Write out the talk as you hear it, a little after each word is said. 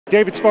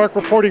David Spark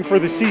reporting for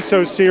the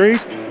CISO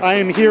series. I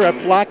am here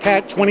at Black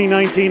Hat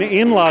 2019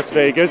 in Las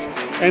Vegas,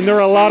 and there are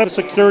a lot of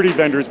security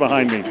vendors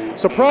behind me.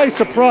 Surprise,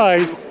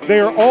 surprise, they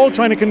are all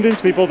trying to convince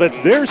people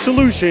that their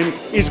solution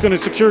is going to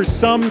secure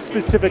some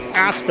specific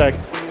aspect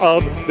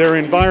of their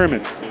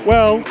environment.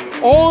 Well,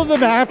 all of them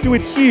have to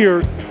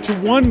adhere to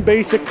one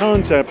basic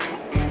concept,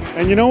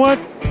 and you know what?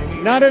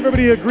 Not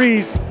everybody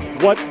agrees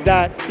what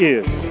that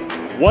is.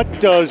 What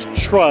does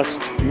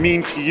trust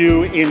mean to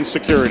you in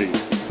security?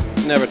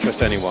 Never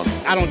trust anyone.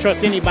 I don't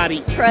trust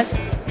anybody. Trust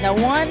no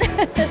one.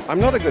 I'm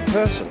not a good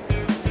person.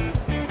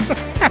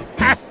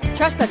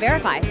 Trust but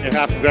verify. You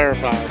have to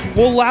verify.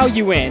 We'll allow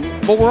you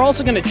in, but we're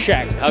also going to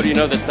check. How do you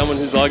know that someone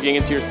who's logging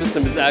into your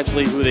system is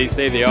actually who they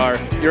say they are?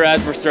 Your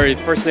adversary,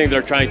 the first thing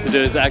they're trying to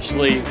do is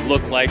actually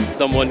look like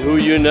someone who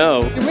you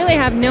know. You really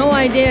have no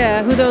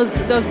idea who those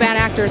bad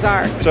actors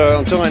are. So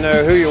until I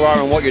know who you are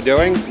and what you're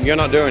doing, you're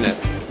not doing it.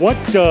 What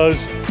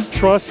does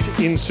trust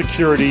in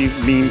security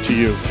mean to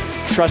you?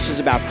 Trust is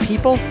about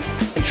people,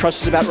 and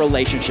trust is about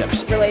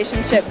relationships.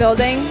 Relationship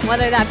building,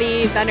 whether that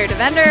be vendor to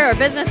vendor or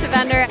business to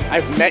vendor.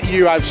 I've met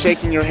you, I've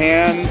shaken your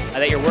hand.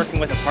 That you're working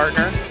with a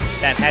partner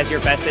that has your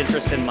best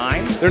interest in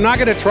mind. They're not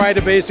going to try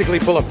to basically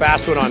pull a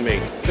fast one on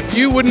me. If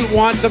you wouldn't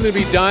want something to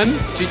be done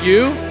to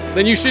you,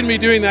 then you shouldn't be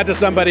doing that to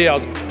somebody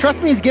else.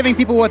 Trust means giving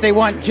people what they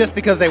want just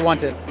because they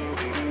want it.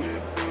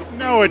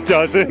 No, it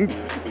doesn't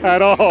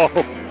at all.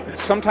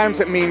 Sometimes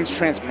it means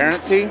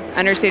transparency.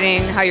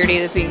 Understanding how your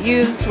data is being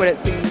used, what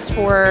it's being used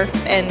for,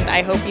 and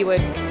I hope you would,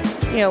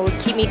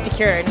 keep me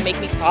secure and make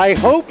me. I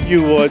hope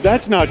you would.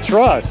 That's not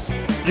trust.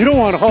 You don't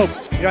want hope.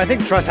 I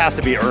think trust has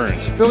to be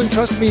earned. Building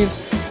trust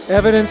means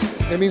evidence,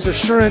 it means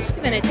assurance.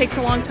 And it takes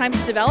a long time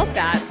to develop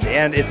that.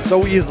 And it's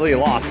so easily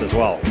lost as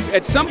well.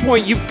 At some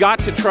point, you've got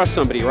to trust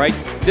somebody, right?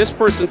 This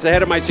person's the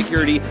head of my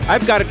security.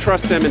 I've got to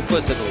trust them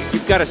implicitly.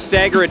 You've got to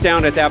stagger it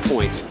down at that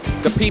point.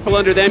 The people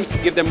under them,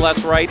 give them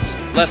less rights,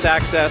 less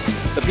access.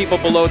 The people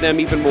below them,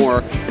 even more.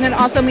 And it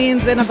also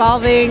means an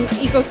evolving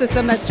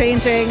ecosystem that's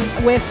changing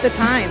with the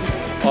times.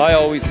 I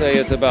always say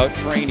it's about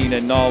training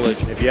and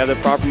knowledge. If you have the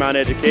proper amount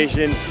of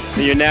education,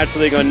 then you're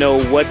naturally going to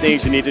know what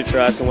things you need to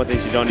trust and what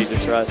things you don't need to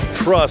trust.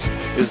 Trust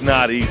is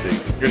not easy.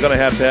 You're going to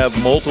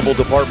have multiple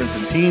departments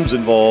and teams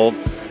involved,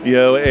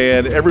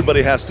 and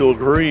everybody has to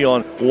agree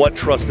on what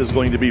trust is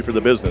going to be for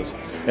the business.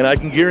 And I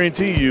can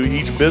guarantee you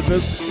each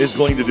business is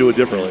going to do it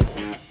differently.